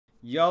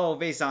Yo,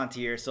 Vinsonte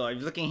here. So if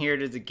you're looking here,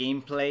 there's a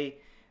gameplay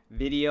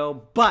video,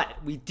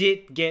 but we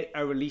did get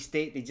a release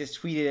date. They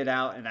just tweeted it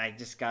out, and I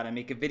just gotta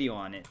make a video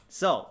on it.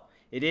 So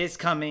it is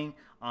coming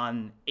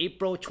on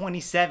April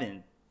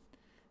 27th.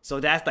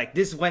 So that's like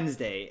this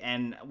Wednesday,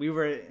 and we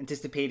were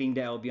anticipating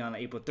that it will be on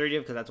April 30th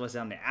because that's what's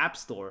on the App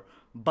Store.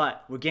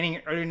 But we're getting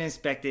it earlier than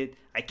expected.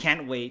 I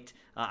can't wait.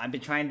 I've been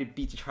trying to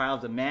beat the Trial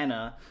of the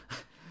Mana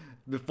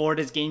before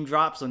this game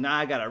drops, so now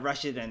I gotta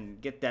rush it and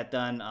get that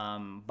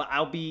done. But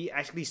I'll be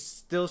actually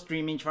still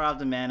streaming Trial of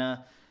the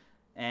Mana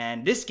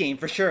and this game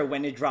for sure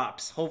when it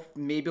drops. Hope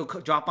maybe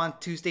it'll drop on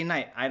Tuesday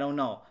night. I don't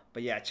know,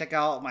 but yeah, check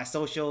out my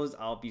socials.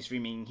 I'll be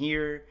streaming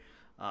here,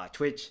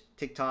 Twitch,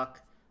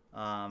 TikTok,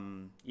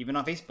 even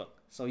on Facebook.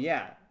 So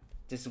yeah,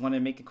 just want to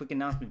make a quick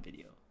announcement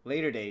video.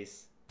 Later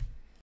days.